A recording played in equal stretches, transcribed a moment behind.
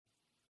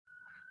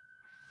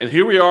And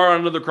here we are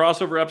on another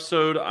crossover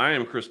episode. I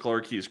am Chris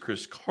Clark. He is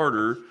Chris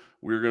Carter.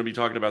 We're going to be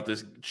talking about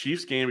this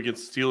Chiefs game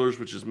against the Steelers,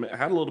 which has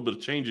had a little bit of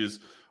changes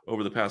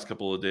over the past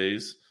couple of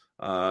days,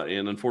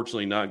 and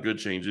unfortunately not good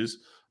changes.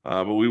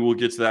 But we will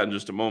get to that in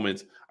just a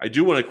moment. I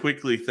do want to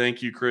quickly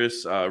thank you,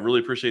 Chris.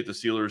 Really appreciate the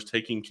Steelers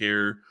taking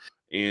care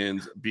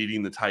and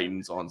beating the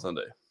Titans on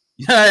Sunday.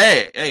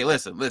 Hey,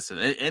 listen.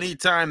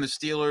 Anytime the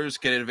Steelers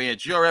can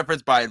advance your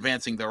efforts by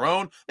advancing their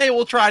own, they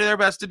will try their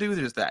best to do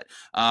just that.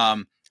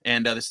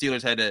 And the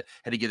Steelers had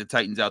to get the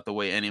Titans out the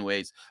way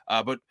anyways.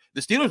 But the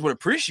Steelers would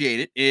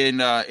appreciate it in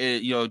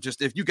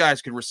just if you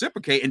guys could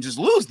reciprocate and just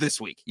lose this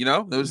week. I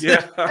don't know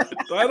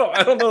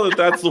that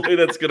that's the way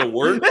that's going to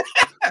work.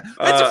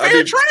 That's a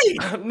fair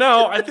trade.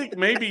 No, I think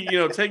maybe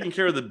taking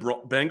care of the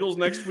Bengals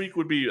next week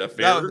would be a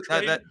fair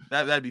trade.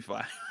 That'd be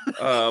fine.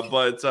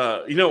 But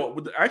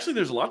actually,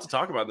 there's a lot to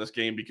talk about in this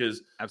game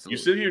because Absolutely.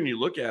 You sit here and you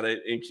look at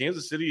it, and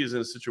Kansas City is in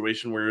a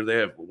situation where they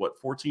have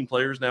 14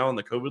 players now on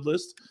the COVID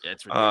list. Yeah,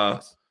 it's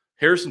ridiculous.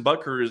 Harrison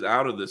Butker is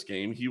out of this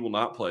game. He will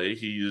not play.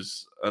 He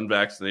is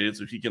unvaccinated,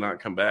 so he cannot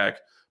come back.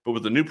 But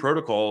with the new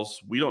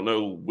protocols, we don't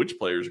know which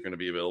players are going to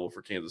be available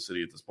for Kansas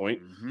City at this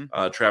point.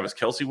 Mm-hmm. Travis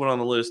Kelce went on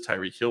the list.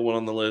 Tyreek Hill went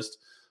on the list.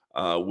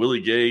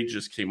 Willie Gay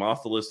just came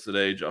off the list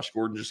today. Josh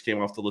Gordon just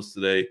came off the list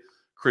today.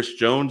 Chris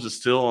Jones is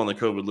still on the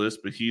COVID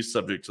list, but he's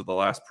subject to the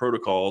last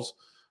protocols.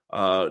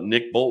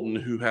 Nick Bolton,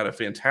 who had a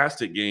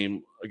fantastic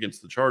game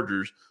against the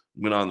Chargers,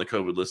 went on the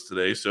COVID list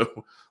today.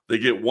 So they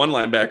get one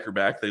linebacker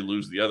back. They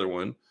lose the other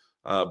one.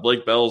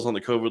 Blake Bell's on the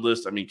COVID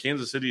list. I mean,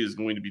 Kansas City is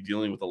going to be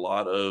dealing with a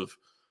lot of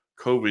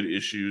COVID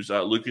issues.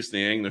 Lucas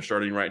Niang, their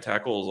starting right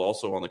tackle, is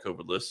also on the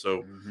COVID list.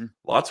 So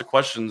lots of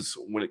questions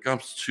when it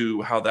comes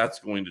to how that's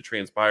going to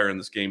transpire in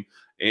this game.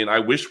 And I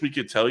wish we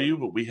could tell you,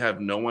 but we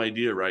have no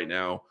idea right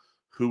now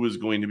who is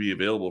going to be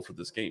available for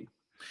this game.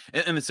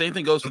 And the same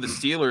thing goes for the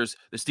Steelers.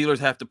 The Steelers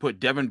have to put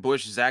Devin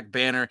Bush, Zach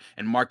Banner,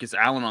 and Marcus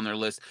Allen on their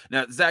list.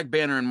 Now, Zach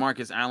Banner and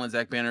Marcus Allen,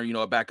 Zach Banner,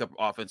 a backup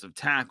offensive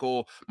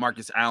tackle.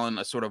 Marcus Allen,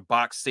 a sort of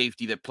box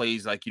safety that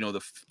plays like,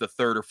 the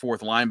third or fourth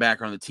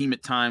linebacker on the team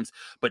at times.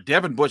 But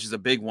Devin Bush is a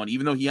big one.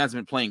 Even though he hasn't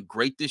been playing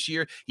great this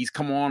year, he's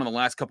come on in the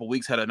last couple of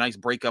weeks, had a nice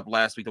breakup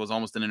last week that was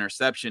almost an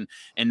interception.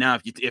 And now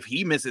if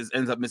he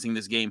ends up missing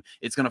this game,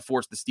 it's going to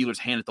force the Steelers'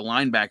 hand at the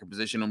linebacker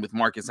position. And with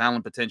Marcus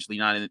Allen potentially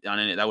not in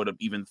it, that would have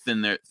even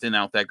thin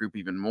out that group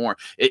even more.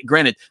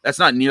 Granted, that's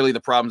not nearly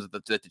the problems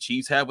that the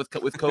Chiefs have with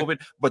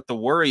COVID, but the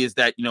worry is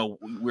that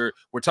we're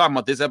talking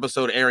about this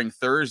episode airing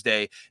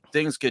Thursday.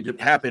 Things could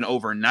happen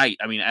overnight.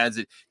 I mean,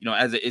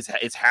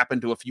 it's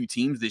happened to a few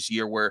teams this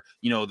year where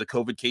the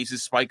COVID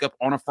cases spike up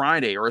on a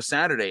Friday or a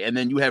Saturday, and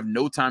then you have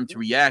no time to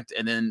react,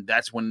 and then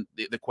that's when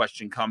the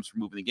question comes for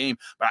moving the game.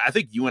 But I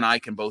think you and I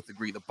can both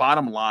agree. The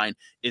bottom line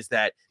is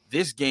that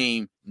this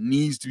game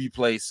needs to be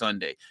played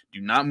Sunday. Do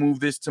not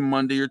move this to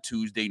Monday or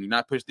Tuesday. Do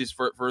not push this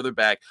further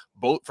back.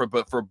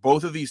 For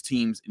both of these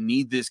teams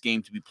need this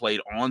game to be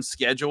played on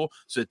schedule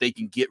so that they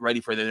can get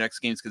ready for their next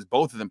games, because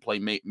both of them play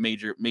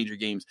major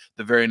games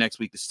the very next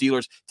week. The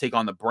Steelers take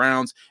on the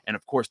Browns, and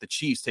of course the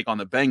Chiefs take on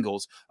the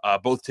Bengals,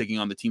 both taking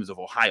on the teams of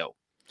Ohio.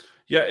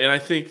 Yeah, and I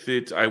think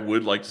that I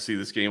would like to see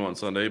this game on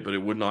Sunday, but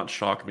it would not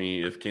shock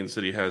me if Kansas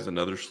City has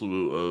another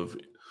slew of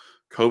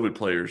COVID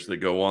players that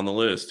go on the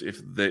list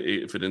if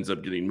it ends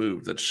up getting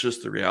moved. That's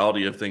just the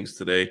reality of things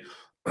today.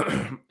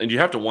 And you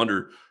have to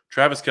wonder,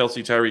 Travis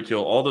Kelce, Tyreek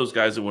Hill, all those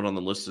guys that went on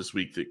the list this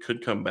week that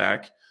could come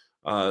back,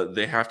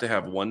 they have to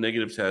have one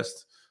negative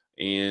test,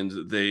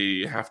 and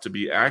they have to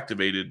be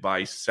activated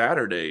by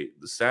Saturday.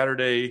 The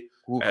Saturday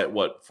at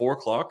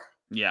 4:00?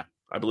 Yeah,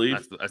 I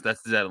believe.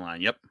 That's the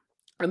deadline. Yep.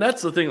 And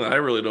that's the thing that I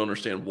really don't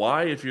understand.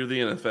 Why, if you're the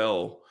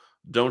NFL,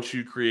 don't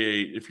you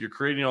if you're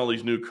creating all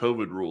these new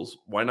COVID rules,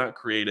 why not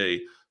create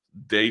a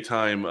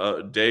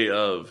daytime, day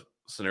of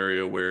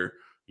scenario where,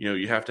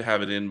 you have to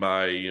have it in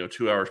by,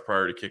 2 hours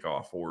prior to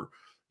kickoff, or,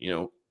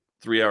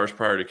 3 hours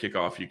prior to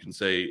kickoff, you can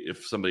say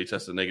if somebody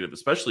tested negative,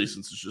 especially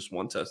since it's just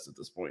one test at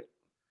this point.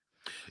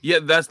 Yeah,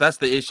 that's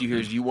the issue here,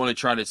 is you want to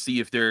try to see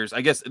if there's,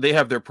 I guess they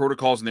have their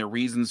protocols and their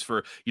reasons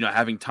for,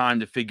 having time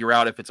to figure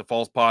out if it's a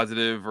false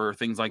positive or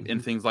things like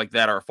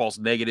that, or a false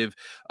negative,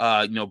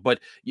 but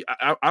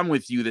I'm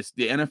with you. The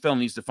NFL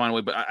needs to find a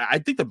way, but I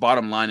think the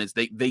bottom line is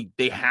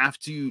they have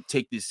to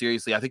take this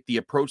seriously. I think the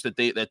approach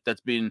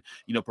that's been,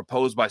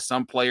 proposed by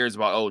some players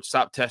about,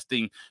 stop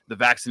testing the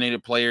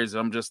vaccinated players.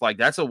 And I'm just like,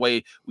 that's a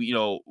way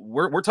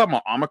we're talking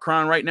about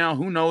Omicron right now.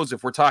 Who knows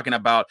if we're talking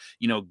about,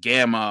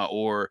 Gamma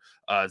or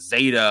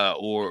Zeta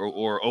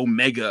or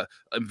Omega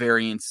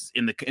variants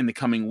in the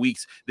coming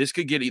weeks. This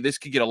could get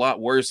a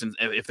lot worse, and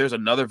if there's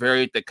another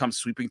variant that comes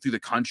sweeping through the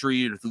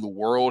country or through the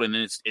world, and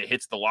then it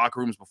hits the locker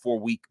rooms before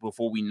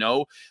we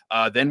know,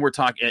 then we're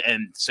talking,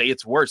 and say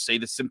it's worse. Say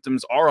the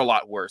symptoms are a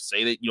lot worse.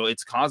 Say that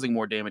it's causing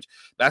more damage.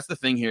 That's the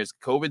thing here, is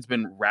COVID's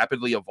been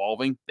rapidly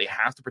evolving. They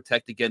have to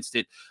protect against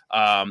it.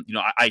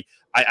 I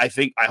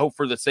hope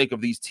for the sake of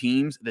these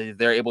teams that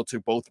they're able to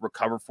both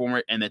recover from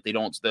it and that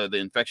the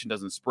infection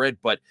doesn't spread.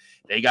 But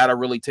they got to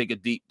really take a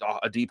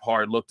deep,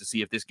 hard look to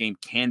see if this game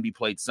can be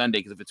played Sunday.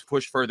 Because if it's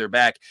pushed further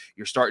back,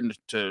 you're starting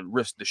to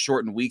risk the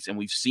shortened weeks, and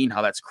we've seen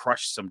how that's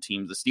crushed some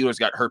teams. The Steelers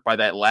got hurt by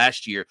that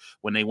last year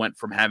when they went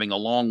from having a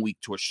long week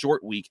to a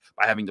short week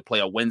by having to play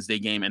a Wednesday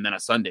game and then a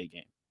Sunday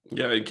game.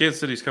 Yeah, and Kansas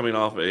City's coming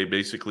off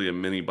basically a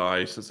mini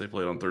bye since they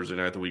played on Thursday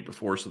night the week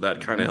before, so that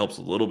kind of helps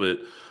a little bit.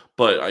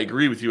 But I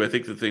agree with you. I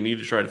think that they need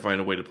to try to find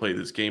a way to play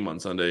this game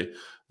on Sunday.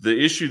 The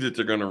issue that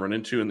they're going to run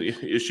into, and the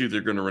issue they're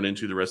going to run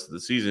into the rest of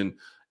the season,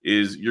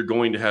 is you're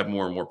going to have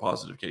more and more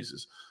positive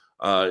cases.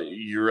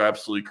 You're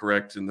absolutely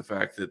correct in the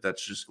fact that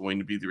that's just going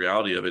to be the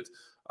reality of it.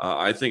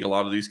 I think a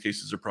lot of these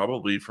cases are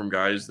probably from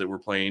guys that were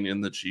playing in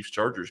the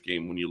Chiefs-Chargers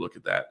game when you look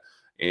at that.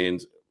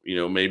 And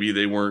maybe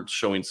they weren't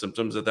showing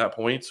symptoms at that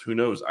point. Who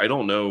knows? I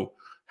don't know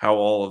how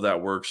all of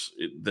that works.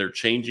 They're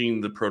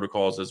changing the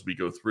protocols as we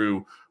go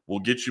through. We'll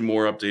get you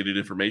more updated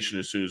information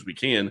as soon as we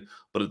can.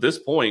 But at this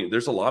point,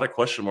 there's a lot of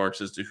question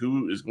marks as to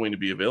who is going to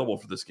be available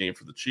for this game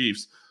for the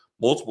Chiefs.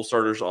 Multiple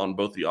starters on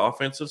both the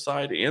offensive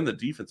side and the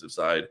defensive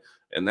side.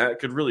 And that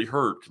could really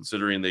hurt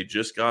considering they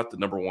just got the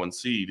number 1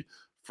 seed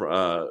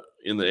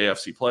in the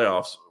AFC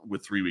playoffs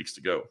with 3 weeks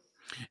to go.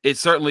 It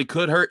certainly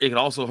could hurt. It could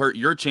also hurt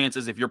your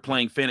chances if you're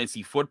playing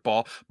fantasy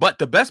football. But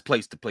the best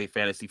place to play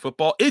fantasy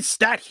football is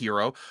Stat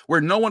Hero, where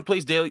no one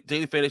plays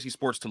daily fantasy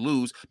sports to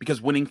lose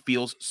because winning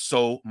feels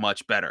so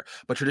much better.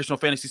 But traditional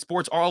fantasy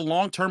sports are a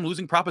long-term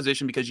losing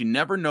proposition because you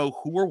never know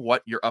who or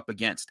what you're up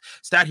against.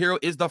 Stat Hero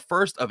is the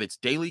first of its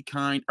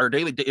kind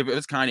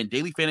in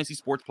daily fantasy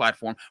sports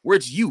platform where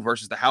it's you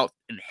versus the house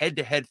in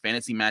head-to-head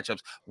fantasy matchups,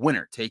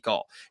 winner take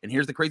all. And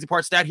here's the crazy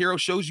part: Stat Hero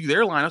shows you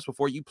their lineups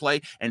before you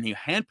play, and you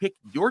handpick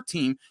your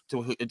team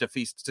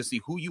to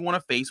see who you want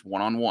to face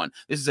one-on-one.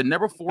 This is a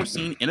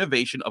never-before-seen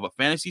innovation of a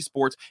fantasy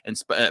sports and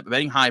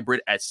betting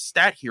hybrid, as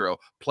Stat Hero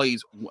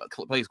plays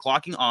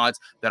clocking odds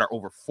that are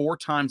over 4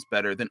 times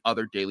better than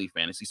other daily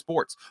fantasy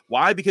sports.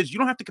 Why? Because you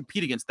don't have to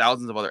compete against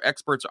thousands of other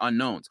experts or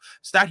unknowns.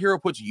 Stat Hero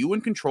puts you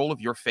in control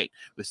of your fate.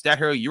 With Stat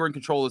Hero, you're in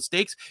control of the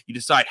stakes. You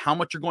decide how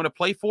much you're going to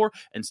play for,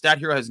 and Stat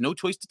Hero has no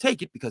choice to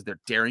take it because they're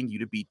daring you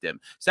to beat them.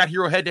 Stat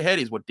Hero head-to-head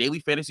is what daily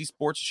fantasy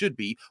sports should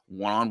be,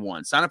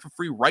 one-on-one. Sign up for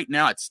free right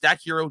now at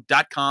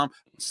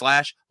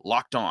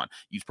stathero.com/lockedon.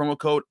 Use promo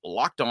code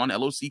LOCKEDON,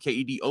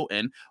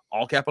 LOCKEDON,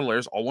 all capital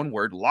letters, all one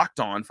word, locked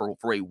on for a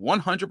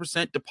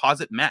 100%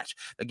 deposit match.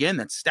 Again,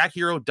 that's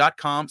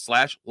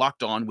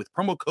stathero.com/lockedon with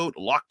promo code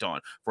LOCKEDON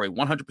for a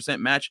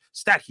 100% match.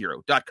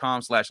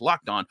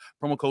 Stathero.com/lockedon,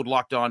 promo code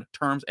LOCKEDON.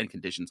 Terms and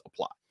conditions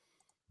apply.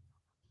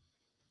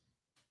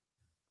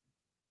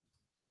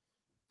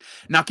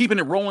 Now, keeping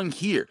it rolling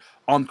here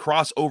on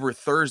Crossover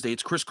Thursday,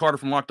 it's Chris Carter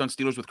from Locked On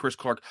Steelers with Chris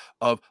Clark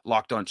of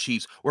Locked On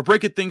Chiefs. We're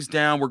breaking things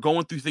down. We're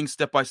going through things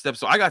step by step.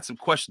 So I got some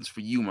questions for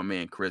you, my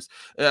man, Chris.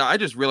 I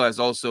just realized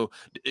also,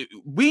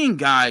 being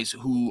guys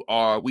who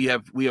are, we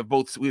have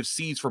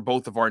C's for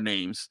both of our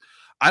names.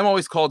 I'm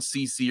always called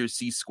CC or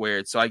C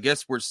squared, so I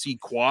guess we're C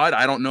quad.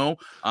 I don't know.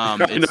 I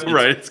know,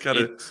 right? It's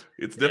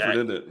different,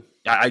 isn't it?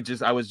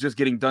 I was just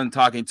getting done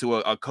talking to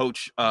a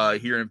coach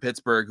here in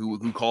Pittsburgh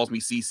who calls me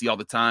CC all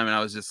the time, and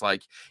I was just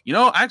like,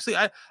 actually,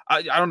 I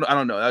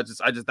don't know.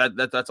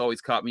 That's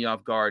always caught me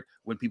off guard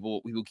when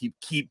people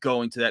keep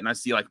going to that, and I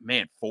see like,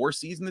 man, 4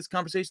 C's in this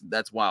conversation.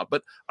 That's wild.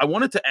 But I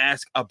wanted to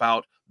ask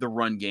about the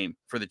run game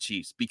for the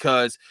Chiefs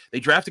because they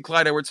drafted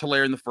Clyde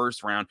Edwards-Helaire in the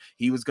first round.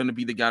 He was going to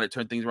be the guy to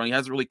turn things around. He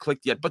hasn't really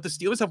clicked yet, but the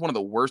Steelers have one of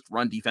the worst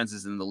run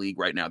defenses in the league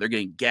right now. They're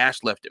getting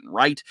gashed left and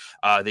right.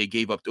 They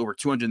gave up over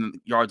 200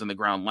 yards on the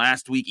ground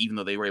last week, even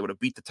though they were able to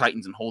beat the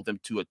Titans and hold them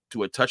to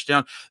a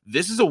touchdown.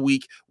 This is a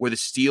week where the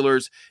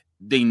Steelers,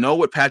 they know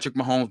what Patrick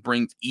Mahomes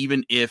brings,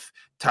 even if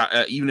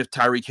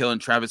Tyreek Hill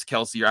and Travis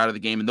Kelce are out of the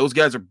game, and those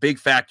guys are big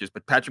factors.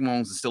 But Patrick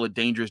Mahomes is still a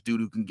dangerous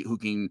dude who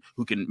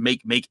can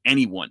make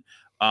anyone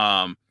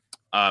a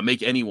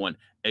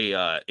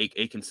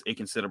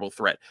considerable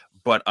threat.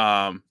 But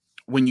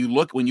when you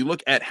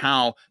look at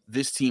how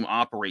this team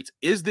operates,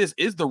 is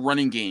the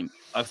running game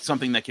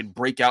something that can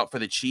break out for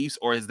the Chiefs,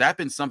 or has that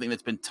been something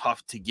that's been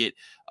tough to get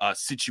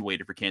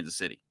situated for Kansas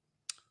City?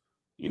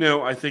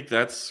 I think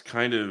that's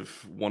kind of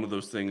one of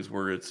those things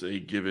where it's a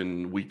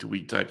given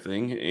week-to-week type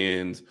thing.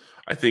 And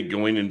I think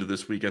going into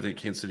this week, I think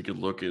Kansas City could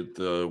look at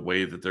the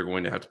way that they're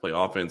going to have to play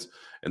offense,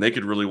 and they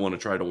could really want to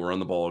try to run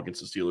the ball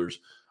against the Steelers.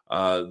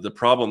 The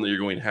problem that you're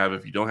going to have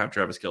if you don't have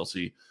Travis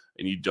Kelce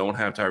and you don't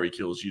have Tyreek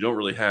Hill is you don't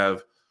really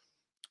have –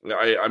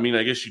 I mean,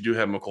 I guess you do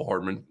have Mecole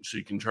Hardman, so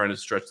you can try to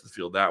stretch the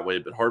field that way,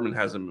 but Hardman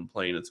hasn't been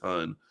playing a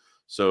ton.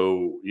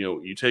 So,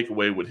 you take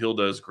away what Hill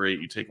does great,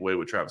 you take away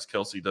what Travis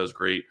Kelce does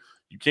great.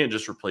 You can't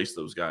just replace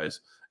those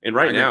guys. And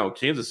right now,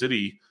 Kansas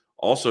City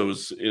also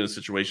is in a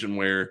situation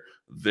where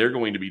they're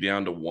going to be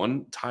down to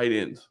 1 tight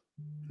end.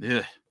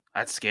 Yeah,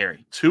 that's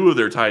scary. 2 of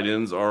their tight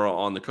ends are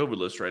on the COVID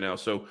list right now.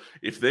 So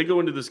if they go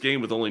into this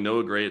game with only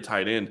Noah Gray at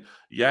tight end,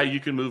 you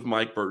can move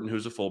Mike Burton,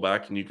 who's a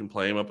fullback, and you can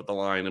play him up at the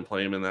line and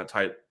play him in that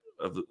tight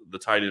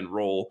end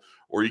role,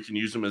 or you can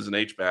use him as an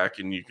H-back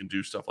and you can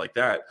do stuff like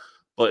that.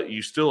 But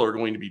you still are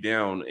going to be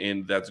down,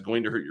 and that's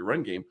going to hurt your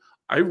run game.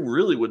 I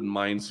really wouldn't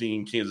mind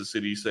seeing Kansas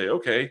City say,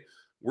 okay,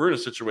 we're in a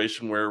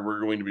situation where we're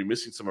going to be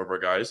missing some of our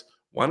guys.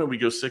 Why don't we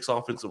go 6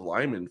 offensive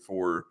linemen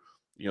for,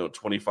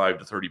 25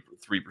 to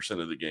 33%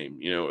 of the game,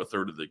 a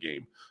third of the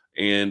game,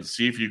 and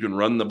see if you can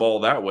run the ball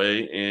that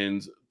way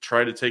and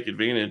try to take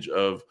advantage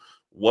of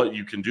what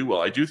you can do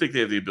well. I do think they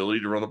have the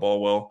ability to run the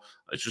ball well.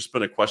 It's just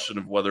been a question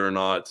of whether or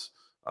not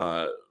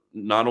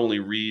only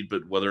Reed,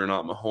 but whether or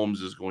not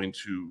Mahomes is going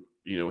to,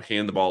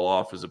 hand the ball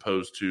off as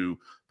opposed to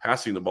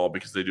passing the ball,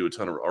 because they do a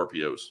ton of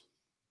RPOs.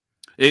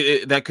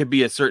 That could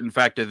be a certain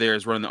factor there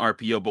is running the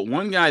RPO. But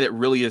one guy that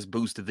really has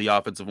boosted the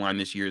offensive line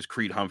this year is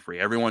Creed Humphrey.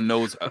 Everyone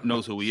knows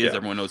who he is. Yeah.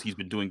 Everyone knows he's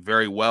been doing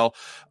very well.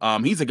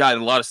 He's a guy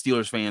that a lot of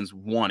Steelers fans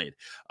wanted.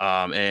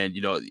 Glad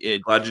you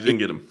didn't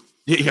get him.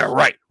 Yeah,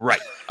 right.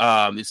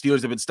 The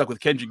Steelers have been stuck with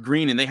Kendrick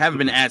Green, and they haven't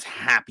been as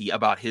happy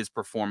about his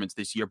performance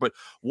this year. But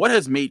what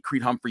has made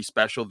Creed Humphrey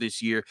special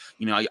this year?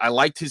 I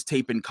liked his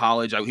tape in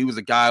college. He was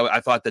a guy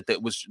I thought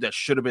that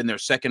should have been their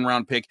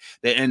second-round pick.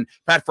 And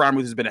Pat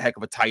Freiermuth has been a heck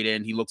of a tight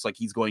end. He looks like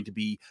he's going to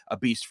be a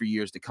beast for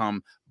years to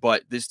come.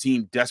 But this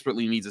team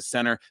desperately needs a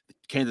center.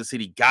 Kansas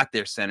City got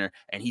their center,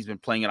 and he's been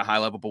playing at a high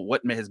level. But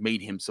what has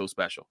made him so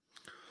special?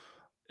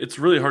 It's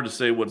really hard to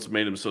say what's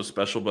made him so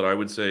special, but I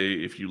would say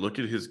if you look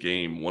at his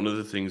game, one of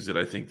the things that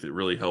I think that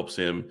really helps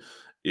him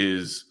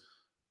is,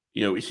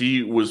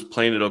 he was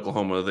playing at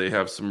Oklahoma. They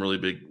have some really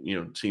big,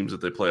 teams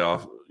that they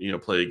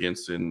play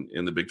against in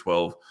the Big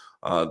 12.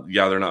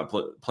 They're not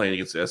playing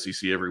against the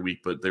SEC every week,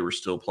 but they were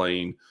still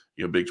playing,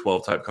 Big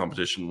 12 type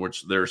competition,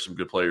 which there are some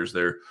good players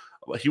there.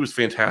 He was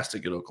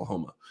fantastic at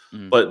Oklahoma.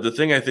 But the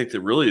thing I think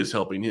that really is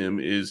helping him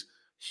is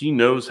he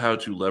knows how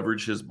to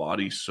leverage his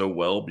body so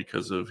well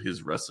because of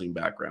his wrestling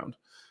background.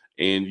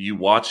 And you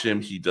watch him,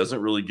 he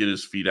doesn't really get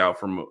his feet out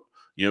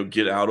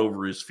get out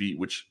over his feet,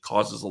 which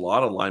causes a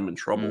lot of lineman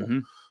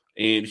trouble.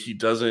 And he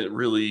doesn't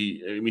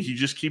really, he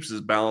just keeps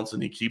his balance,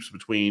 and he keeps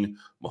between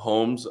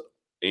Mahomes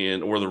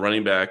or the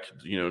running back,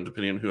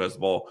 depending on who has the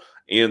ball,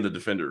 and the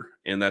defender.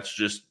 And that's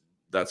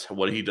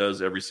what he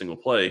does every single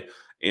play.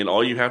 And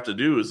all you have to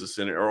do as a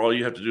center, or all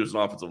you have to do as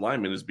an offensive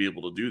lineman, is be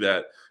able to do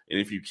that.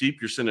 And if you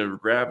keep your center of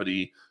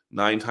gravity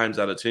 9 times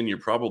out of 10, you're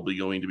probably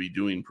going to be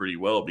doing pretty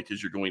well,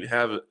 because you're going to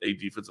have a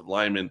defensive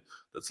lineman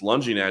that's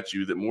lunging at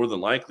you that more than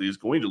likely is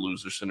going to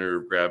lose their center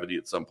of gravity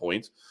at some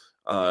point,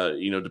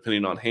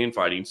 depending on hand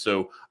fighting.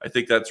 So I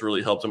think that's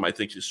really helped him. I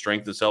think his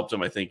strength has helped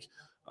him. I think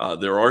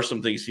there are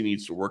some things he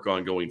needs to work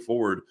on going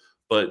forward.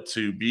 But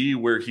to be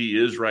where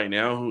he is right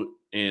now,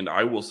 and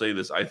I will say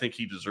this, I think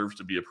he deserves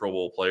to be a Pro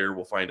Bowl player.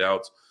 We'll find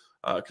out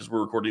because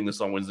we're recording this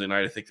on Wednesday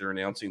night. I think they're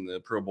announcing the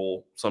Pro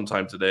Bowl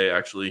sometime today,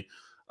 actually.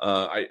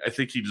 I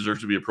think he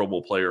deserves to be a Pro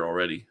Bowl player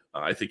already.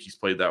 I think he's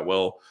played that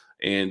well,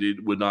 and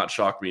it would not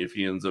shock me if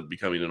he ends up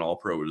becoming an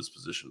All-Pro at his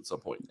position at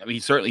some point. He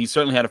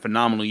certainly had a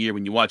phenomenal year.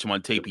 When you watch him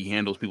on tape, he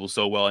handles people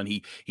so well, and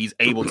he's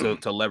able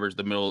to leverage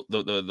the middle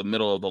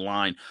of the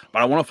line.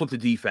 But I want to flip to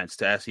defense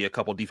to ask you a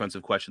couple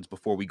defensive questions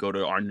before we go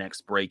to our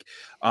next break.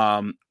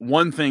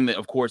 One thing that,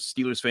 of course,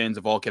 Steelers fans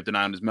have all kept an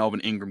eye on is Melvin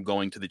Ingram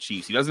going to the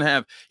Chiefs. He doesn't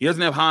have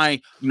high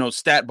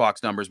stat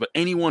box numbers, but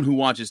anyone who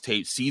watches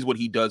tape sees what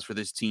he does for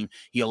this team.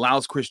 He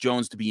allows Chris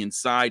Jones to be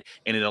inside,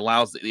 and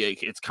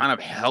it's kind of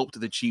helped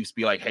the Chiefs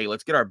be like, hey,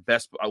 let's get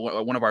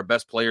one of our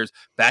best players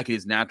back at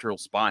his natural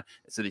spot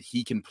so that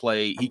he can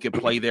play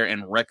there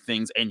and wreck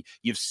things. And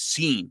you've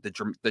seen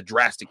the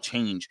drastic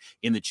change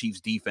in the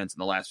Chiefs defense in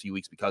the last few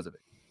weeks because of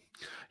it.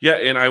 Yeah.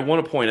 And I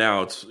want to point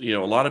out, a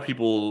lot of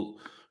people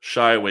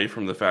shy away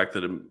from the fact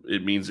that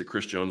it means that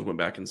Chris Jones went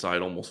back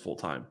inside almost full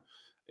time.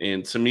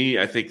 And to me,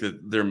 I think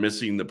that they're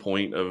missing the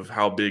point of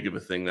how big of a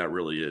thing that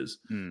really is.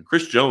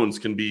 Chris Jones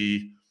can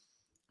be,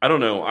 I don't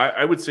know.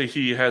 I would say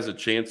he has a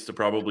chance to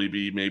probably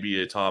be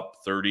maybe a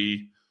top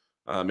 30,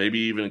 maybe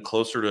even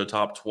closer to a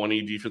top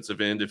 20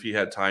 defensive end if he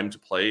had time to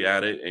play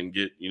at it and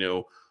get,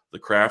 the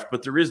craft.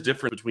 But there is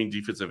difference between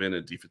defensive end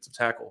and defensive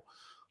tackle.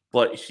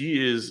 But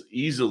he is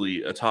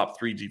easily a top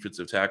 3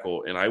 defensive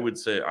tackle. And I would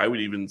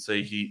even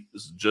say he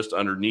is just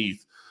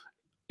underneath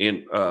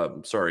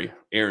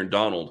Aaron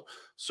Donald.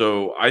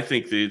 So I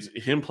think that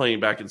him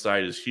playing back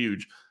inside is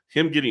huge.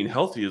 Him getting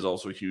healthy is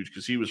also huge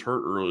because he was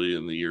hurt early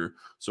in the year.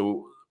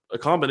 So a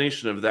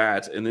combination of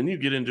that, and then you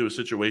get into a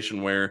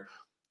situation where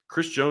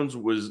Chris Jones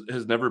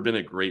has never been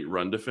a great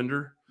run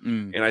defender.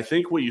 And I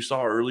think what you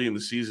saw early in the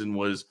season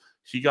was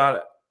he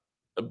got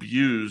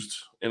abused,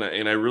 and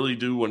I really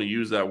do want to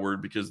use that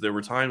word because there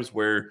were times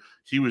where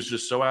he was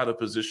just so out of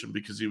position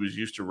because he was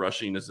used to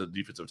rushing as a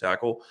defensive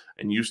tackle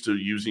and used to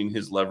using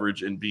his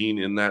leverage and being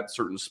in that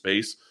certain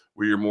space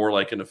where you're more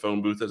like in a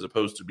phone booth as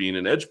opposed to being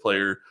an edge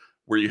player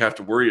where you have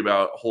to worry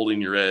about holding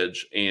your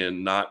edge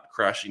and not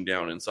crashing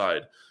down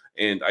inside.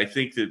 And I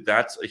think that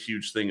that's a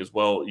huge thing as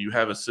well. You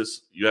have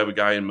a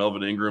guy in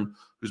Melvin Ingram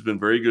who's been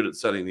very good at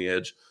setting the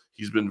edge.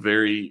 He's been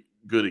very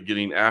good at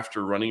getting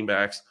after running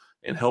backs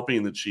and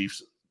helping the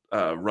Chiefs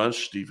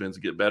rush defense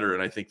get better.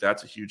 And I think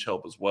that's a huge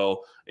help as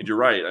well. And you're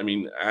right. I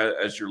mean,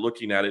 as you're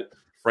looking at it,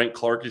 Frank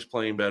Clark is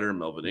playing better.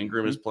 Melvin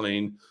Ingram is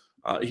playing.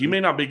 He may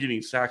not be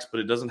getting sacks,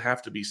 but it doesn't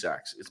have to be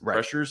sacks. It's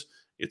pressures.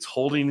 It's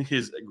holding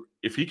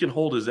if he can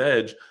hold his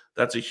edge,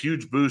 that's a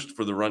huge boost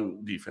for the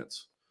run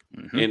defense.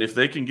 Mm-hmm. And if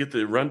they can get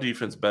the run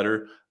defense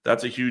better,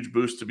 that's a huge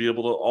boost to be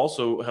able to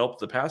also help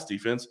the pass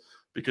defense.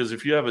 Because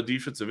if you have a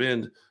defensive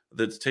end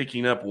that's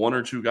taking up one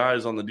or two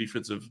guys on the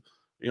defensive,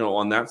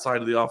 on that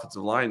side of the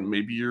offensive line,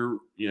 maybe you're,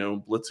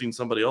 blitzing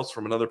somebody else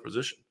from another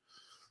position.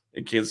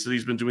 And Kansas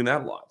City's been doing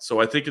that a lot.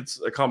 So I think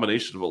it's a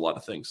combination of a lot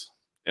of things.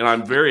 And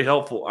I'm very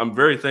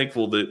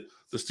thankful that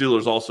the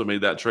Steelers also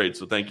made that trade.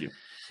 So thank you.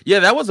 Yeah,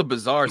 that was a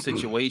bizarre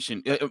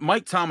situation.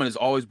 Mike Tomlin has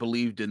always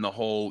believed in the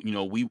whole,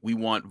 we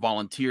want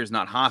volunteers,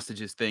 not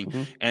hostages thing.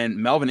 Mm-hmm. And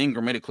Melvin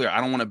Ingram made it clear, I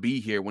don't want to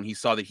be here, when he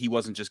saw that he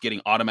wasn't just getting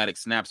automatic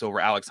snaps over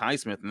Alex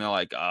Highsmith. And they're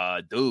like,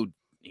 dude,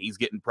 he's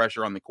getting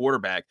pressure on the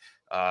quarterback.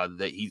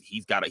 That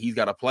he's got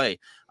to play.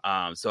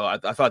 So I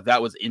thought that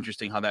was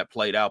interesting how that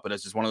played out. But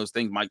it's just one of those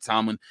things. Mike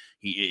Tomlin,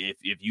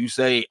 if you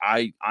say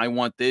I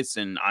want this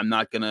and I'm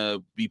not gonna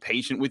be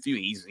patient with you,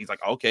 he's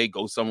like, okay,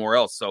 go somewhere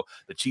else. So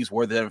the Chiefs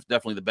were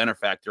definitely the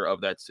benefactor of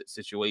that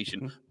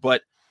situation. Mm-hmm.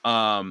 But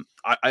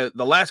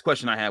the last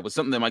question I had was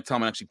something that Mike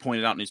Tomlin actually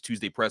pointed out in his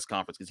Tuesday press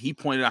conference, because he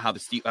pointed out how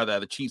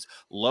the Chiefs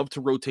love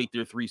to rotate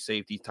their three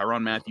safeties: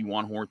 Tyrann Mathieu,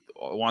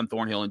 Juan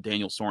Thornhill, and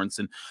Daniel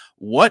Sorensen.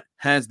 What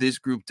has this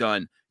group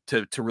done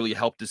to really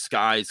help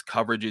disguise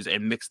coverages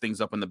and mix things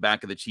up in the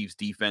back of the Chiefs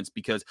defense?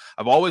 Because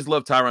I've always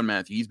loved Tyrann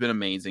Mathieu. He's been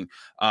amazing.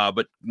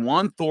 But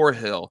Juan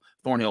Thornhill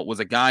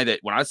was a guy that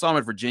when I saw him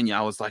at Virginia,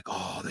 I was like,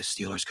 oh, the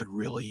Steelers could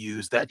really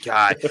use that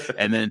guy.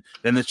 And then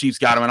the Chiefs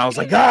got him, and I was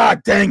like,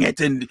 dang it.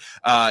 And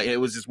it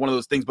was just one of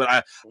those things.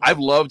 But I've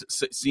loved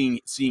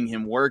seeing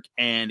him work,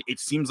 and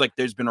it seems like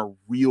there's been a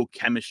real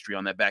chemistry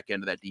on that back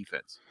end of that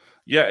defense.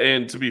 Yeah,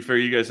 and to be fair,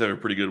 you guys have a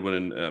pretty good one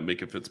in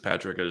Micah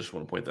Fitzpatrick. I just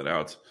want to point that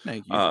out.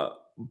 Thank you.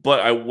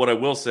 But what I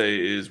will say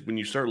is, when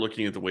you start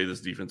looking at the way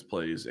this defense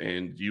plays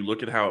and you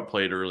look at how it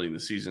played early in the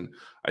season,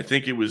 I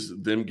think it was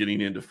them getting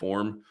into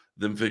form,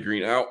 them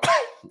figuring out,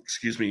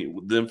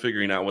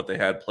 what they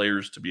had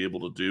players to be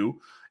able to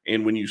do.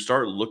 And when you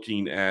start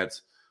looking at,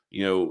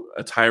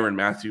 a Tyrann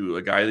Mathieu,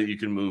 a guy that you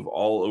can move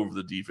all over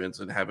the defense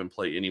and have him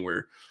play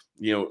anywhere,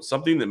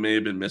 something that may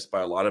have been missed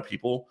by a lot of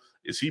people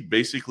is he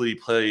basically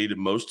played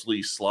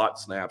mostly slot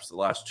snaps the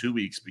last 2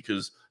 weeks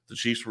because the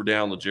Chiefs were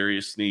down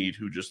L'Jarius Sneed,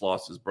 who just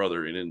lost his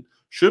brother, and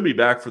should be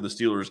back for the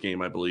Steelers game,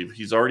 I believe.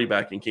 He's already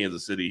back in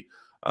Kansas City,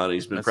 and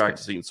he's been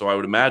practicing. Good. So I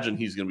would imagine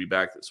he's going to be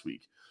back this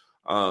week.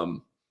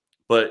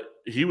 But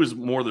he was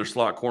more their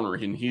slot corner,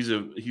 and he's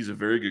a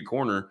very good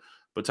corner.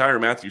 But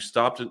Tyrann Mathieu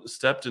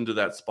stepped into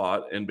that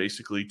spot and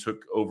basically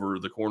took over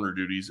the corner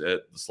duties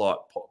at the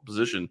slot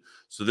position.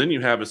 So then you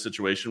have a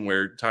situation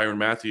where Tyrann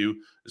Mathieu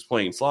is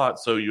playing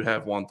slot, so you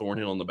have Juan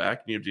Thornhill in the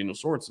back, and you have Daniel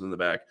Sorensen in the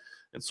back.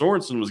 And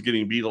Sorensen was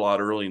getting beat a lot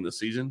early in the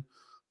season,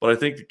 but I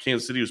think that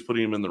Kansas City was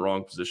putting him in the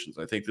wrong positions.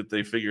 I think that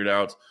they figured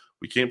out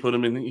we can't put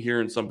him in here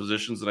in some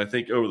positions, and I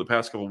think over the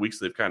past couple of weeks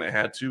they've kind of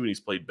had to, and he's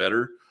played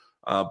better.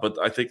 But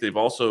I think they've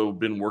also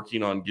been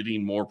working on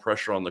getting more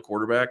pressure on the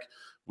quarterback,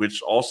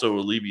 which also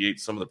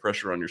alleviates some of the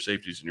pressure on your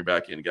safeties and your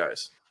back end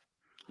guys.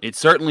 It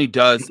certainly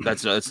does.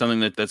 That's something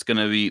that's going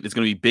to be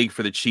big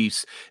for the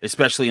Chiefs,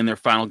 especially in their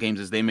final games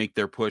as they make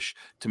their push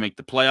to make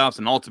the playoffs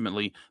and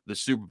ultimately the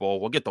Super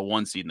Bowl. We'll get the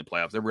 1 seed in the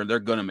playoffs. They're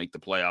going to make the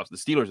playoffs. The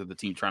Steelers are the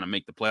team trying to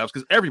make the playoffs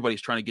because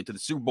everybody's trying to get to the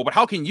Super Bowl. But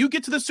how can you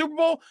get to the Super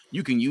Bowl?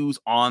 You can use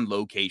On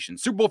Location.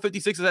 Super Bowl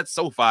 56 is at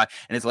SoFi,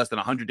 and it's less than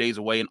 100 days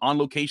away. And On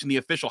Location, the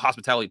official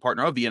hospitality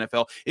partner of the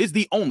NFL, is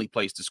the only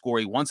place to score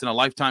a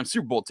once-in-a-lifetime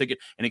Super Bowl ticket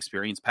and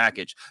experience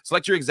package.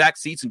 Select your exact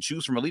seats and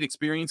choose from elite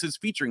experiences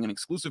featuring an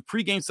exclusive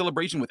pregame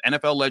celebration with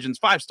NFL legends,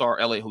 5-star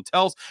LA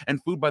hotels,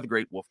 and food by the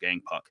great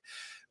Wolfgang Puck.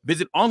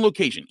 Visit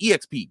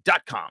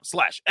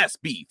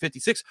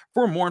onlocationexp.com/SB56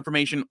 for more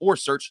information or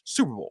search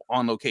Super Bowl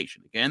On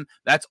Location. Again,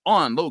 that's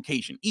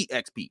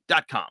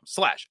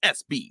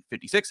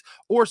onlocationexp.com/SB56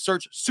 or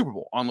search Super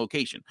Bowl On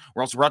Location.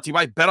 We're also brought to you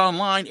by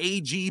BetOnline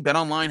AG.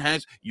 BetOnline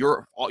has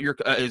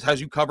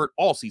has you covered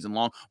all season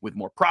long with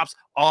more props,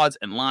 odds,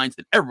 and lines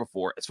than ever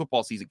before as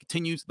football season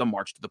continues the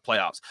march to the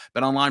playoffs.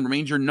 BetOnline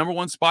remains your number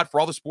one spot for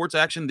all the sports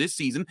action this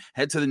season.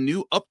 Head to the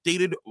new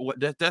updated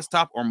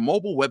desktop or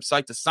mobile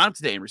website to sign up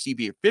today and receive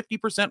a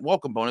 50%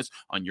 welcome bonus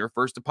on your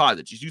first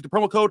deposit. Just use the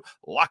promo code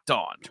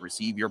LOCKEDON to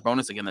receive your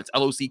bonus. Again, that's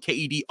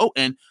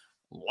LOCKEDON,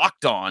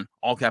 locked on,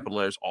 all capital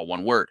letters, all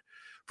one word.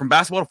 From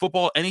basketball to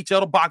football, NHL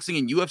to boxing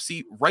and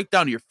UFC, right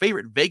down to your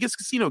favorite Vegas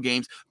casino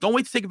games, don't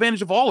wait to take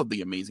advantage of all of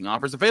the amazing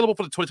offers available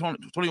for the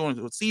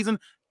 2021 season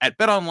at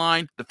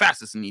BetOnline, the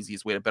fastest and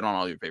easiest way to bet on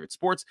all your favorite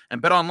sports,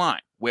 and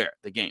BetOnline, where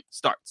the game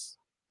starts.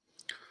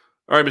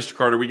 All right, Mr.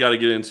 Carter, we got to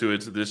get into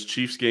it. This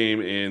Chiefs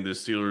game and the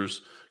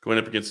Steelers going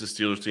up against the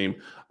Steelers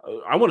team.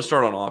 I want to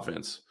start on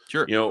offense.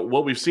 Sure.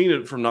 What we've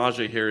seen from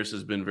Najee Harris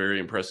has been very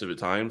impressive at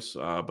times,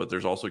 but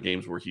there's also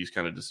games where he's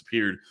kind of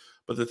disappeared.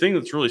 But the thing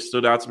that's really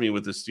stood out to me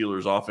with the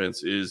Steelers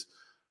offense is,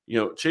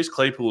 Chase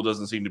Claypool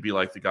doesn't seem to be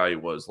like the guy he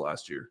was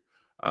last year.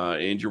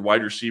 And your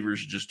wide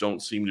receivers just don't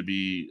seem to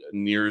be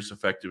near as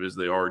effective as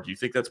they are. Do you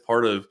think that's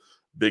part of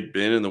Big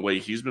Ben and the way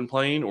he's been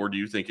playing, or do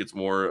you think it's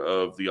more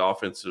of the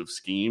offensive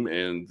scheme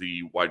and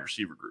the wide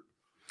receiver group?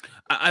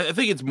 I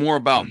think it's more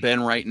about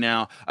Ben right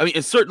now. I mean,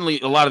 it's certainly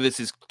a lot of this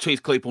is Chase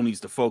Claypool needs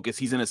to focus.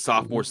 He's in a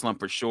sophomore slump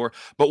for sure.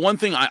 But one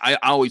thing I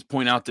always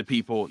point out to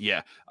people, is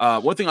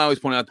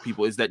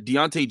that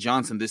Deontay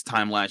Johnson this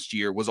time last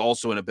year was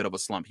also in a bit of a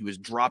slump. He was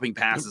dropping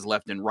passes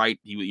left and right.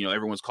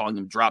 Everyone's calling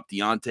him Drop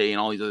Deontay and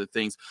all these other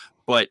things.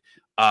 But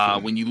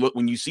when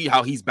you see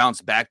how he's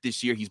bounced back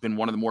this year, he's been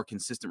one of the more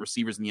consistent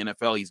receivers in the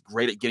NFL. He's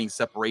great at getting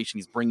separation.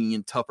 He's bringing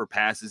in tougher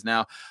passes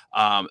now.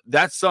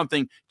 That's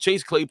something.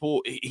 Chase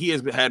Claypool, he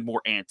has had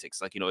more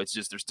antics. It's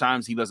just there's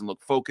times he doesn't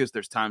look focused.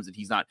 There's times that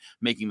he's not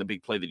making the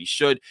big play that he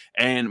should.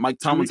 And Mike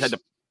Tomlin's had to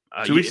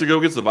 2 weeks ago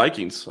against the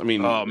Vikings. I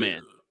mean, oh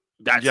man,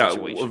 that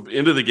situation.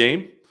 End of the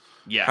game.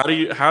 Yeah.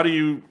 How do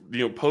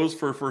you pose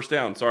for a first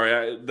down?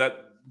 Sorry,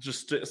 that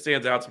just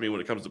stands out to me when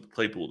it comes to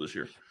Claypool this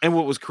year. And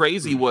what was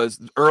crazy was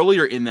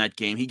earlier in that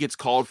game, he gets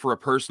called for a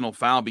personal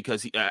foul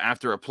because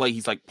after a play,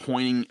 he's like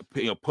poking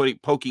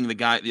the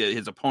guy,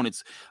 his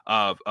opponent's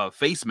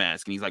face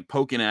mask, and he's like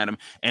poking at him,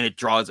 and it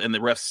draws, and the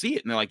refs see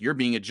it, and they're like, "You're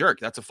being a jerk.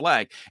 That's a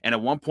flag." And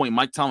at one point,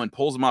 Mike Tomlin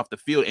pulls him off the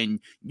field, and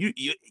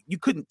you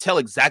couldn't tell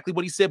exactly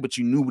what he said, but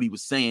you knew what he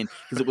was saying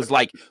because it was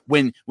like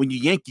when you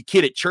yank your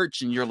kid at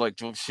church, and you're like,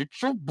 "Don't sit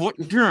your butt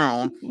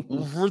down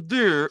over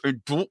there,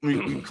 and don't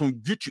make me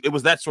come get you." It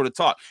was that sort of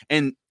talk.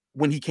 And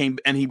when he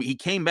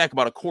came back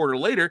about a quarter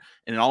later,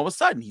 and then all of a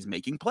sudden he's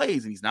making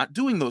plays and he's not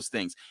doing those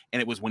things.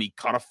 And it was when he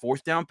caught a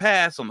 4th down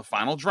pass on the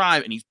final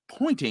drive and he's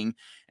pointing,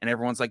 and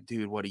everyone's like,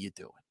 "Dude, what are you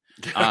doing?"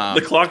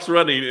 The clock's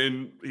running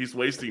and he's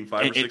wasting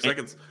 5 or 6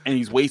 seconds, and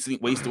he's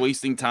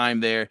wasting time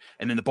there.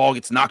 And then the ball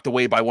gets knocked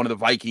away by one of the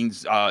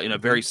Vikings in a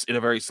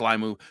very sly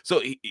move.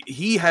 So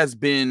he has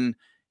been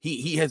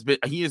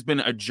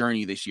a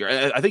journey this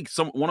year. I think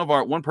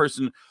one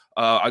person.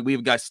 We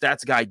have a guy,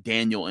 stats guy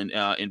Daniel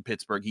in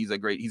Pittsburgh. He's a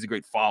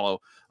great follow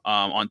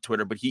on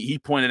Twitter, but he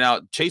pointed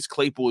out Chase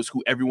Claypool is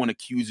who everyone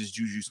accuses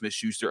Juju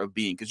Smith-Schuster of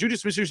being, because Juju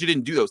Smith-Schuster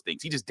didn't do those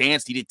things. He just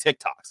danced, he did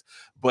TikToks,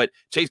 but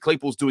Chase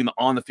Claypool's doing the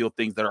on the field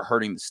things that are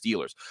hurting the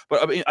Steelers.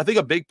 But I mean, I think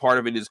a big part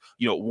of it is,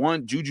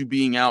 one, Juju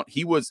being out.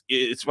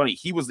 It's funny,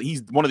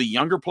 he's one of the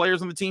younger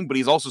players on the team, but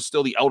he's also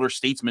still the elder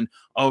statesman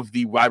of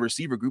the wide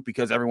receiver group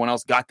because everyone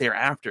else got there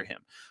after him.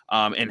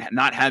 And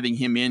not having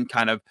him in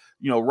kind of,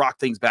 rock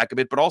things back a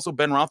bit, but also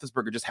Ben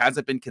Roethlisberger just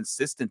hasn't been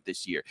consistent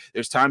this year.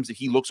 There's times that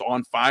he looks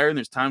on fire and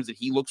there's times that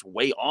he looks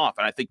way off.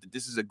 And I think that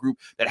this is a group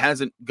that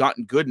hasn't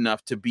gotten good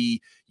enough to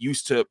be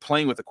used to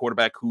playing with a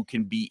quarterback who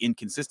can be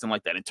inconsistent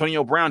like that.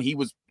 Antonio Brown, he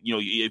was,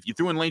 if you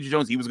threw in Landry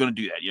Jones, he was going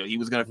to do that. He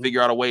was going to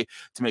figure out a way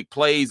to make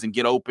plays and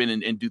get open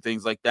and do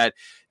things like that.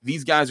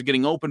 These guys are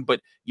getting open,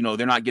 but,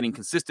 they're not getting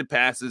consistent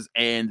passes,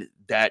 and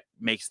that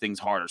makes things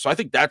harder. So I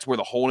think that's where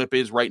the holdup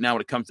is right now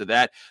when it comes to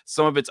that.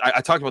 Some of it's,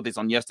 I talked about this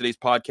on yesterday's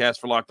podcast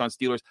for Locked On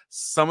Steelers.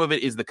 Some of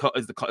it is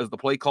the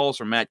play calls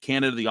from Matt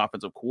Canada, the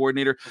offensive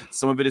coordinator.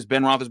 Some of it is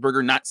Ben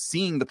Roethlisberger not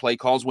seeing the play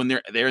calls when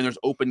they're there and there's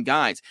open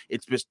guys.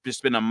 It's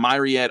just been a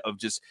myriad of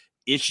just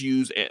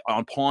issues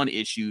on pawn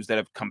issues that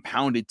have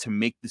compounded to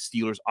make the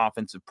Steelers'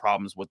 offensive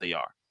problems what they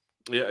are.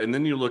 Yeah, and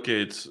then you look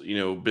at,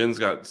 Ben's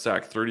got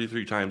sacked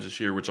 33 times this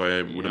year, which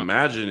I would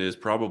imagine is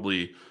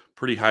probably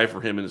pretty high for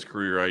him in his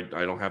career. I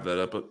don't have that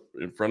up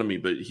in front of me,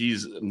 but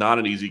he's not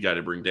an easy guy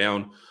to bring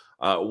down.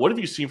 What have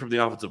you seen from the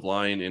offensive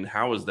line, and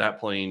how is that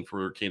playing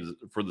for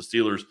the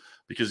Steelers?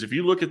 Because if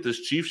you look at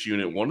this Chiefs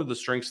unit, one of the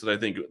strengths that I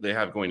think they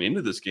have going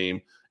into this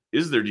game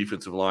is their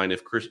defensive line,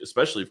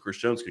 especially if Chris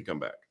Jones can come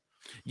back.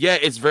 Yeah,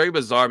 it's very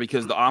bizarre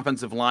because the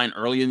offensive line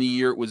early in the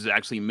year was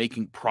actually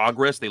making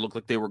progress. They looked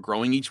like they were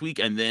growing each week,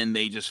 and then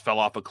they just fell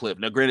off a cliff.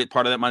 Now, granted,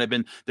 part of that might have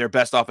been their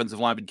best offensive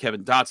lineman,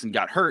 Kevin Dotson,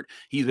 got hurt.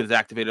 He's been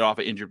activated off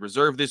of injured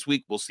reserve this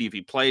week. We'll see if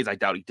he plays. I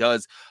doubt he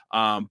does.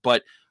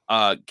 But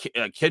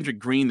Kendrick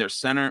Green, their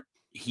center,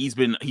 he's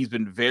been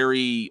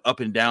very up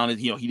and down.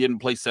 He didn't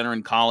play center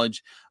in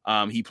college.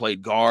 He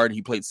played guard.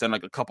 He played center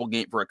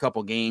for a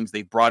couple games.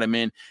 They brought him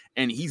in,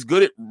 and he's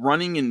good at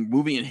running and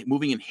moving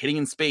and hitting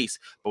in space.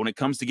 But when it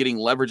comes to getting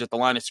leverage at the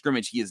line of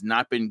scrimmage, he has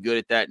not been good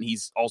at that. And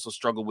he's also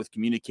struggled with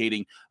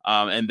communicating.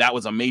 And that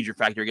was a major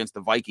factor against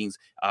the Vikings.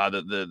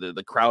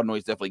 The crowd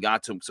noise definitely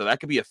got to him. So that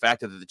could be a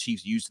factor that the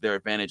Chiefs used to their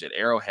advantage at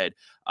Arrowhead.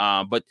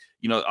 But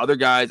other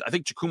guys, I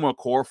think Chukwuma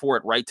Okorafor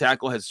at right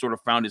tackle has sort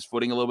of found his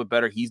footing a little bit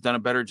better. He's done a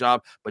better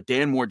job. But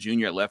Dan Moore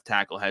Jr. at left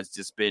tackle has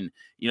just been,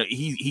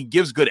 he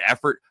gives good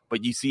effort,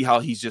 but you see how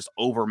he's just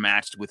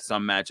overmatched with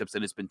some matchups,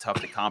 and it's been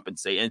tough to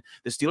compensate. And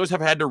the Steelers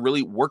have had to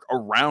really work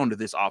around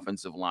this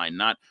offensive line,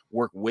 not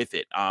work with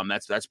it.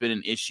 That's been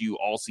an issue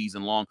all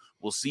season long.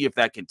 We'll see if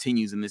that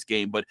continues in this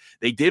game. But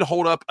they did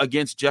hold up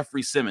against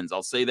Jeffrey Simmons.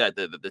 I'll say that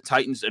the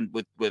Titans, and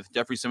with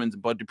Jeffrey Simmons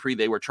and Bud Dupree,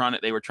 they were trying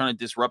to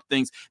disrupt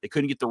things. They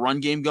couldn't get the run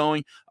game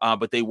going,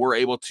 but they were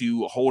able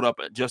to hold up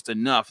just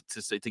enough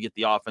to get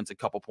the offense a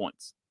couple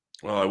points.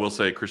 Well, I will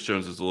say Chris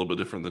Jones is a little bit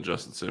different than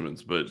Justin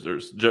Simmons, but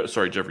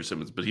Jeffrey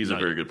Simmons, but he's a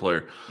very good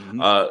player.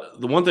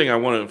 Mm-hmm. The one thing I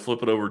want to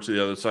flip it over to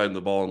the other side of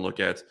the ball and look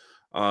at,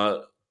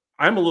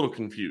 I'm a little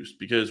confused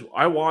because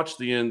I watched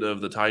the end of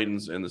the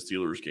Titans and the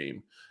Steelers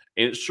game,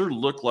 and it sure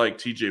looked like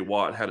TJ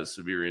Watt had a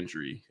severe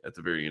injury at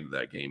the very end of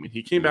that game, and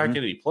he came back in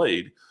and he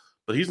played.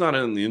 but he's not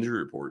in the injury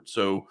report.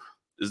 So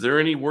is there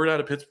any word out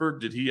of Pittsburgh?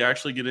 Did he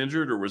actually get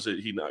injured, or was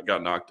it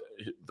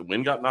the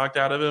wind got knocked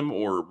out of him,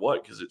 or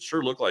what? Because it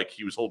sure looked like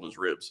he was holding his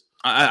ribs.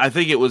 I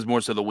think it was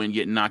more so the wind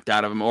getting knocked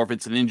out of him, or if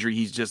it's an injury,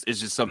 it's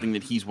just something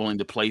that he's willing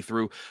to play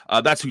through.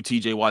 That's who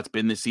TJ Watt's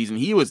been this season.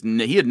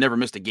 He had never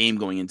missed a game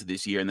going into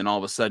this year, and then all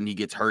of a sudden he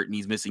gets hurt and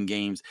he's missing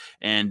games.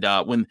 And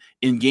when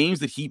in games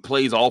that he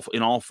plays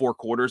in all 4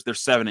 quarters, they're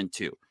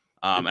 7-2.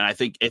 And I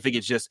think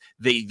it's just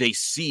they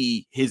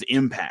see his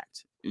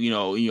impact.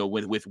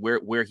 With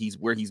where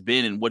he's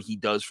been and what he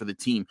does for the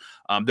team.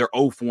 They're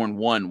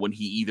 0-4-1 when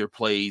he either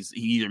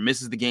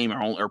misses the game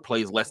or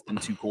plays less than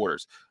 2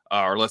 quarters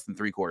or less than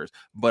 3 quarters.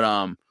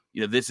 But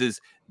this is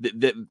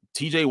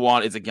TJ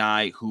Watt is a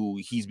guy who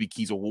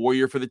he's a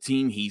warrior for the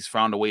team. He's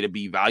found a way to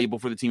be valuable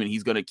for the team, and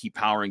he's going to keep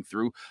powering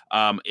through.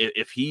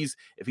 If he's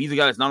a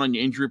guy that's not on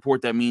your injury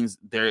report, that means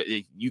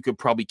you could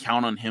probably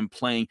count on him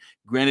playing.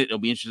 Granted, it'll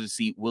be interesting to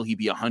see, will he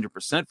be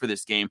 100% for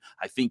this game?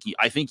 I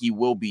think he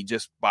will be,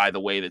 just by the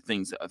way that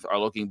things are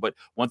looking. But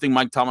one thing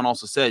Mike Tomlin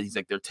also said, he's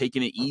like, they're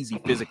taking it easy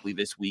physically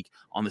this week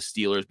on the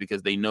Steelers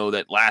because they know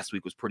that last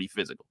week was pretty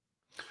physical.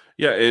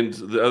 Yeah, and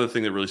the other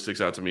thing that really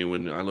sticks out to me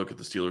when I look at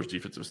the Steelers'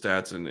 defensive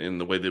stats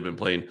and the way they've been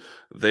playing,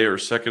 they are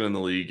second in the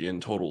league in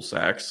total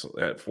sacks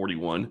at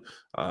 41.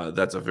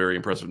 That's a very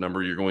impressive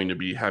number. You're going to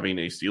be having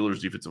a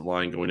Steelers defensive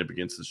line going up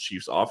against this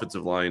Chiefs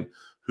offensive line,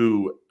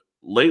 who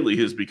lately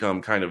has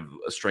become kind of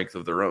a strength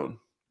of their own.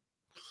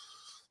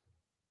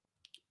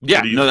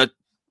 Yeah,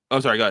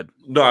 sorry, go ahead.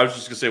 No, I was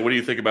just going to say, what do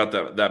you think about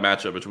that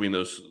matchup between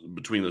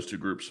those two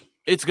groups?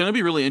 It's going to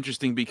be really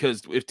interesting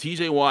because if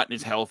TJ Watt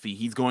is healthy,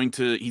 he's going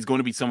to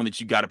be someone that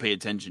you got to pay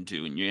attention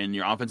to, and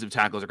your offensive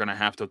tackles are going to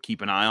have to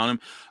keep an eye on him.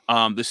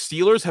 The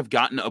Steelers have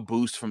gotten a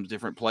boost from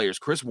different players.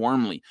 Chris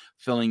Wormley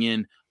filling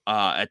in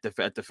at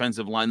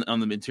defensive line, on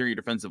the interior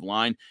defensive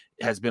line,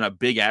 has been a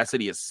big asset.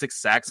 He has 6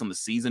 sacks on the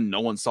season. No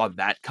one saw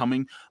that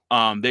coming.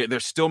 They're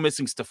still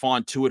missing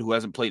Stephon Tuitt, who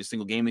hasn't played a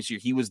single game this year.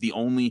 He was the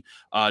only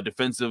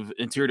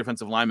interior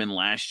defensive lineman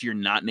last year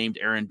not named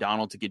Aaron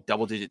Donald to get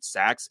double-digit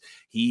sacks.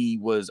 He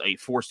was a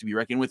force to be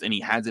reckoned with, and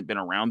he hasn't been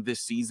around this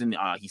season.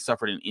 He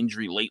suffered an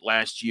injury late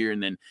last year,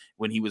 and then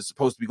when he was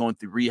supposed to be going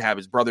through rehab,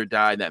 his brother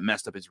died. That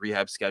messed up his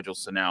rehab schedule,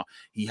 so now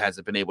he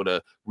hasn't been able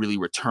to really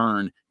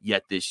return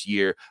yet this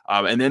year.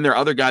 And then their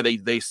other guy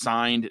they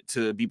signed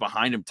to be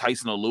behind him,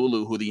 Tyson Alulu,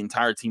 who the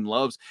entire team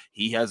loves.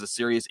 He has a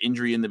serious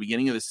injury in the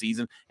beginning of the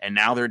season, and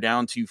now they're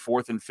down to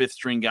 4th and 5th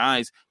string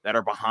guys that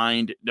are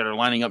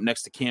lining up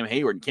next to Cam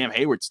Hayward. And Cam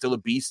Hayward's still a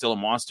beast, still a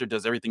monster,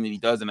 does everything that he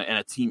does, and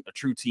a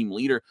true team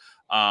leader.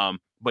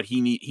 But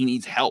he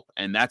needs help,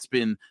 and that's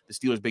been the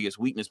Steelers' biggest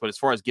weakness. But as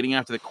far as getting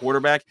after the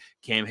quarterback,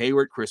 Cam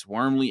Hayward, Chris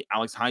Wormley,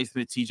 Alex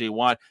Highsmith, TJ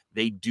Watt,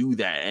 they do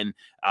that. And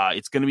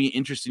it's going to be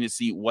interesting to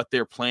see what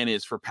their plan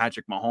is for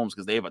Patrick Mahomes,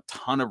 because they have a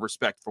ton of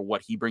respect for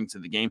what he brings to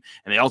the game,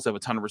 and they also have a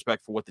ton of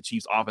respect for what the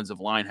Chiefs' offensive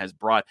line has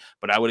brought.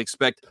 But I would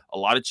expect a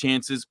lot of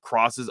chances,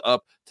 crossing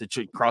up to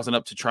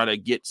try to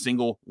get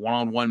single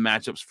one-on-one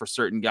matchups for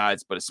certain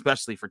guys, but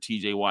especially for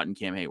TJ Watt and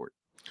Cam Hayward.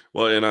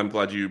 Well, and I'm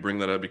glad you bring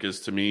that up, because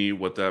to me,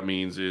 what that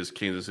means is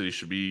Kansas City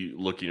should be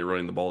looking at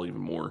running the ball even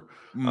more.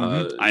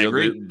 I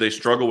agree. They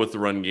struggle with the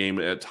run game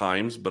at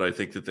times, but I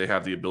think that they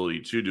have the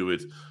ability to do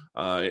it.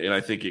 And I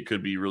think it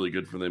could be really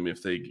good for them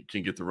if they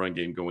can get the run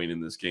game going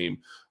in this game,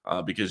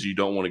 because you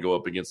don't want to go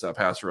up against that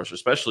pass rush,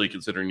 especially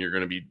considering you're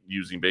going to be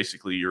using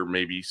basically your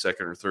maybe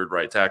second or third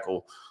right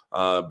tackle,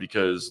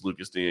 because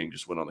Lucas Niang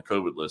just went on the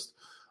COVID list.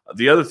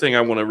 The other thing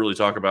I want to really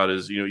talk about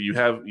is,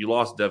 you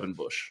lost Devin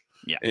Bush.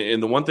 Yeah.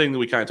 And the one thing that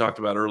we kind of talked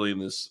about early in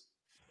this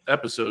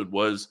episode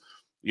was,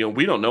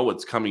 we don't know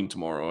what's coming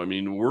tomorrow. I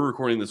mean, we're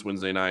recording this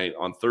Wednesday night.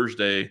 On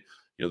Thursday,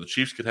 the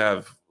Chiefs could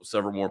have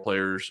several more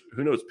players.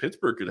 Who knows?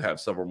 Pittsburgh could have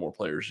several more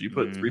players. You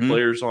put 3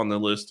 players on the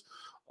list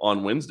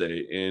on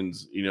Wednesday, and,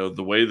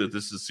 the way that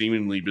this has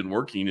seemingly been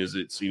working is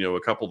it's, a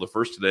couple the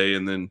first today,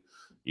 and then,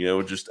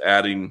 just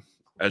adding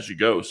as you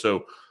go.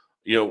 So,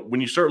 when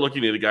you start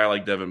looking at a guy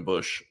like Devin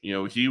Bush,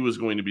 he was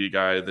going to be a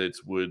guy that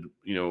would,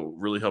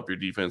 really help your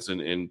defense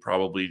and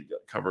probably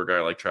cover a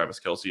guy like Travis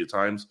Kelce at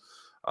times.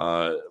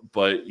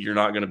 But you're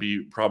not going to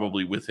be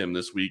probably with him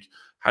this week.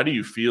 How do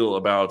you feel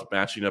about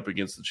matching up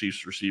against the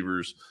Chiefs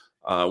receivers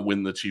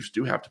when the Chiefs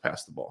do have to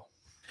pass the ball?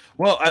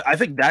 Well, I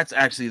think that's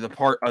actually the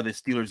part of the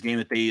Steelers game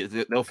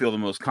that they'll feel the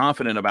most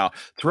confident about.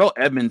 Terrell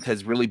Edmunds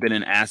has really been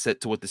an asset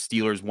to what the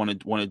Steelers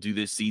want to do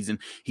this season.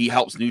 He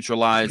helps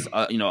neutralize,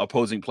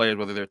 opposing players,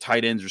 whether they're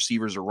tight ends,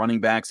 receivers, or running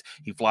backs.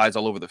 He flies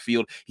all over the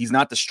field. He's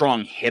not the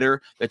strong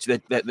hitter that some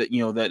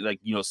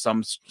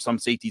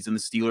safeties in the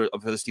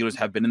Steelers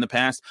have been in the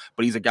past,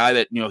 but he's a guy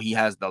that he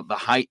has the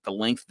height, the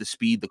length, the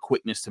speed, the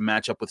quickness to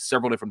match up with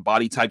several different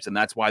body types, and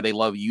that's why they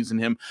love using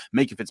him.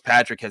 Minkah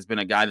Fitzpatrick has been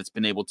a guy that's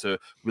been able to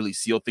really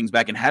seal things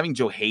Williams back, and having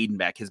Joe Hayden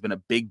back has been a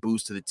big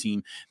boost to the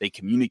team. They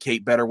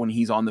communicate better when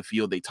he's on the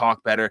field. They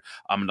talk better.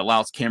 It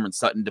allows Cameron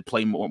Sutton to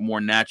play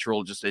more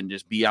natural, just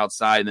be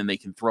outside, and then they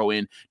can throw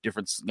in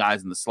different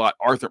guys in the slot.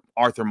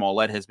 Arthur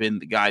Mollett has been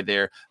the guy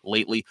there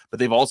lately, but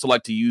they've also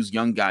liked to use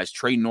young guys.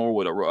 Trey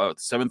Norwood, a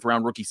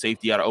seventh-round rookie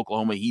safety out of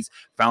Oklahoma, he's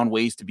found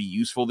ways to be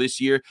useful this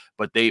year.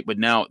 But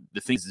now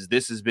the thing is,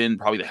 this has been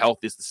probably the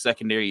healthiest the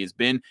secondary has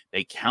been.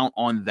 They count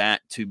on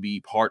that to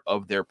be part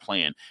of their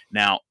plan.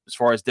 Now, as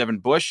far as Devin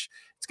Bush,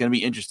 it's going to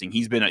be interesting.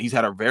 He's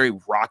had a very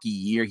rocky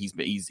year.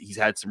 He's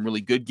had some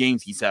really good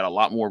games. He's had a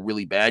lot more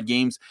really bad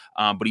games,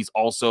 but he's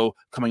also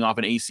coming off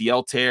an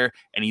ACL tear,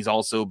 and he's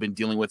also been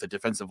dealing with a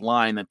defensive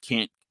line that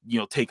can't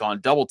take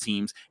on double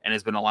teams, and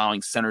has been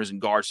allowing centers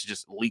and guards to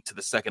just leak to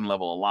the second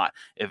level a lot.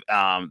 If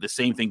the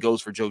same thing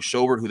goes for Joe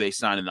Schobert, who they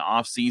signed in the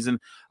offseason.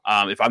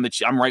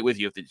 I'm right with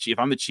you. If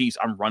I'm the Chiefs,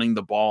 I'm running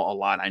the ball a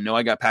lot. I know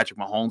I got Patrick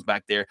Mahomes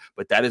back there,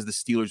 but that is the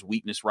Steelers'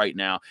 weakness right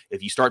now.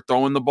 If you start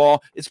throwing the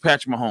ball, it's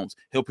Patrick Mahomes.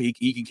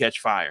 He can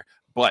catch fire.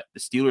 But the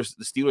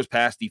Steelers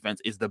pass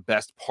defense is the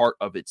best part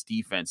of its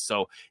defense.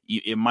 So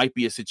it might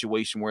be a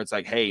situation where it's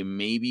like, hey,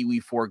 maybe we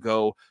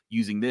forego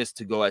using this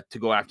to go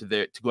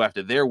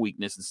after their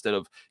weakness instead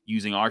of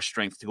using our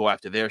strength to go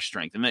after their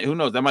strength. And who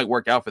knows, that might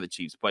work out for the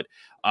Chiefs. But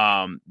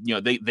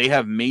they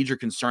have major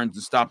concerns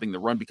in stopping the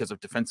run because of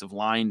defensive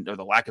line, or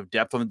the lack of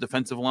depth on the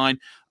defensive line.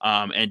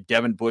 And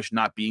Devin Bush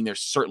not being there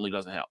certainly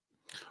doesn't help.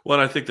 Well,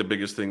 and I think the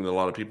biggest thing that a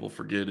lot of people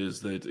forget is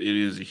that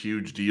it is a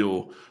huge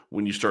deal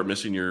when you start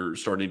missing your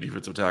starting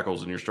defensive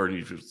tackles, and your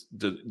starting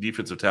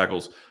defensive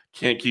tackles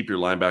can't keep your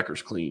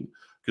linebackers clean,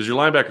 because your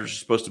linebackers are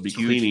supposed to be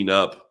cleaning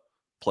up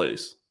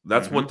plays.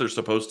 That's what they're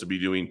supposed to be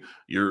doing.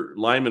 Your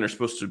linemen are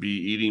supposed to be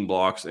eating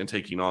blocks and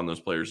taking on those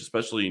players,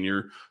 especially in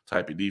your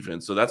type of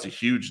defense. So that's a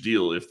huge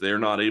deal. If they're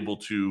not able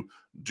to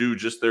do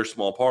just their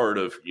small part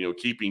of,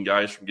 keeping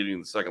guys from getting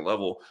to the second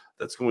level,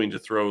 that's going to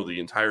throw the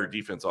entire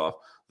defense off.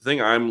 The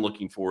thing I'm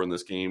looking for in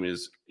this game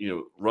is,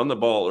 run the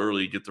ball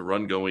early, get the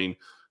run going,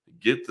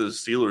 get the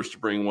Steelers to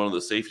bring one of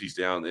the safeties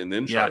down, and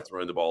then try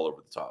throwing the ball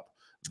over the top.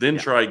 Then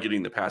try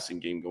getting the passing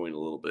game going a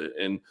little bit.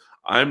 And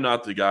I'm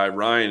not the guy.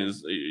 Ryan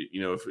is,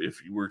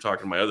 if you were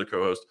talking to my other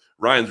co-host,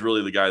 Ryan's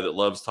really the guy that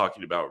loves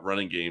talking about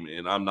running game,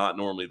 and I'm not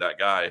normally that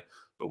guy.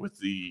 But with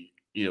the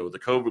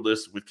COVID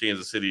list with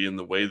Kansas City and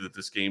the way that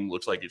this game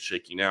looks like it's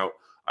shaking out,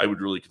 I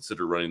would really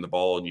consider running the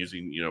ball and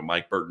using,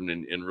 Mike Burton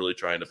and really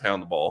trying to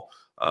pound the ball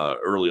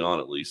early on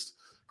at least.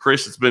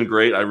 Chris, it's been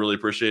great. I really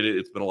appreciate it.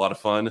 It's been a lot of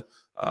fun.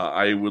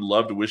 I would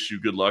love to wish you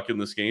good luck in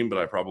this game, but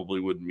I probably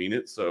wouldn't mean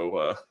it.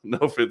 So no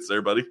offense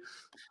there, buddy.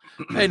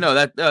 Hey, no,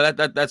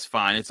 that's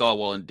fine. It's all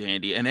well and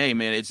dandy. And hey,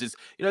 man, it's just,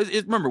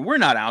 remember, we're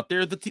not out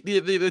there.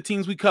 The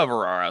teams we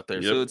cover are out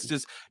there. Yep. So it's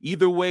just,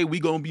 either way, we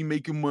gonna be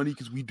making money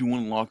because we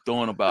doing Locked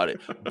On about it.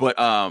 But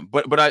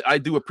I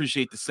do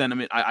appreciate the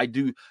sentiment. I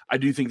do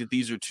think that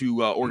these are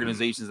two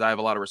organizations that I have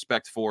a lot of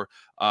respect for.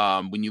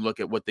 When you look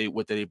at what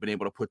they've been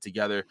able to put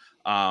together,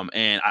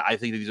 and I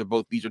think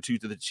that these are two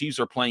that the Chiefs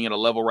are playing at a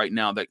level right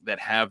now that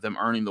have them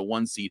earning the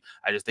 1 seed.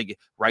 I just think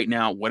right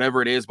now,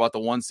 whatever it is about the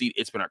 1 seed,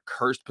 it's been a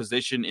cursed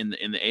position in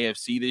the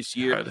AFC this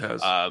year. Yeah, it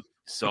has.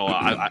 So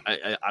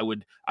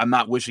I'm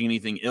not wishing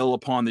anything ill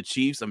upon the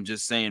Chiefs. I'm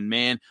just saying,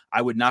 man,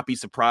 I would not be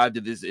surprised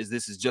if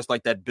this is just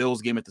like that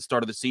Bills game at the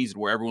start of the season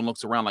where everyone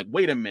looks around like,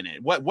 wait a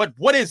minute,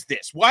 what is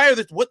this? Why are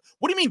this? What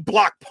do you mean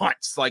block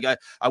punts? Like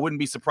I wouldn't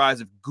be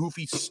surprised if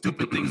goofy,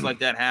 stupid things like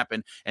that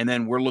happen. And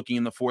then we're looking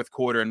in the fourth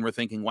quarter and we're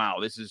thinking, wow,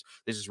 this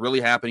is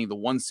really happening. The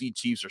 1 seed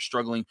Chiefs are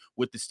struggling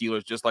with the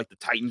Steelers, just like the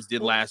Titans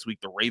did last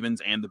week, the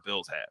Ravens and the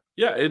Bills have.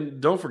 Yeah,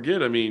 and don't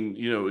forget, I mean,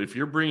 if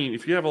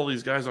you have all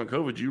these guys on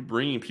COVID, you're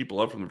bringing people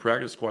up from the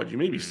practice squad. You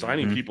may be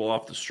signing people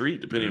off the street,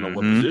 depending on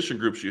what position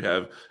groups you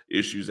have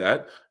issues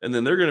at, and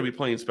then they're going to be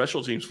playing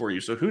special teams for you.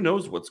 So who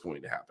knows what's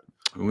going to happen?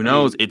 Who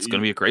knows? It's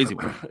going to be a crazy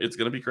one. It's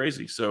going to be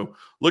crazy. So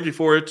looking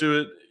forward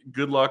to it.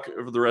 Good luck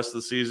over the rest of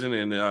the season,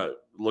 and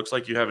looks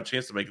like you have a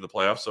chance to make the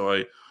playoffs. So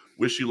I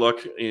wish you luck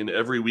in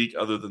every week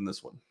other than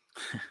this one.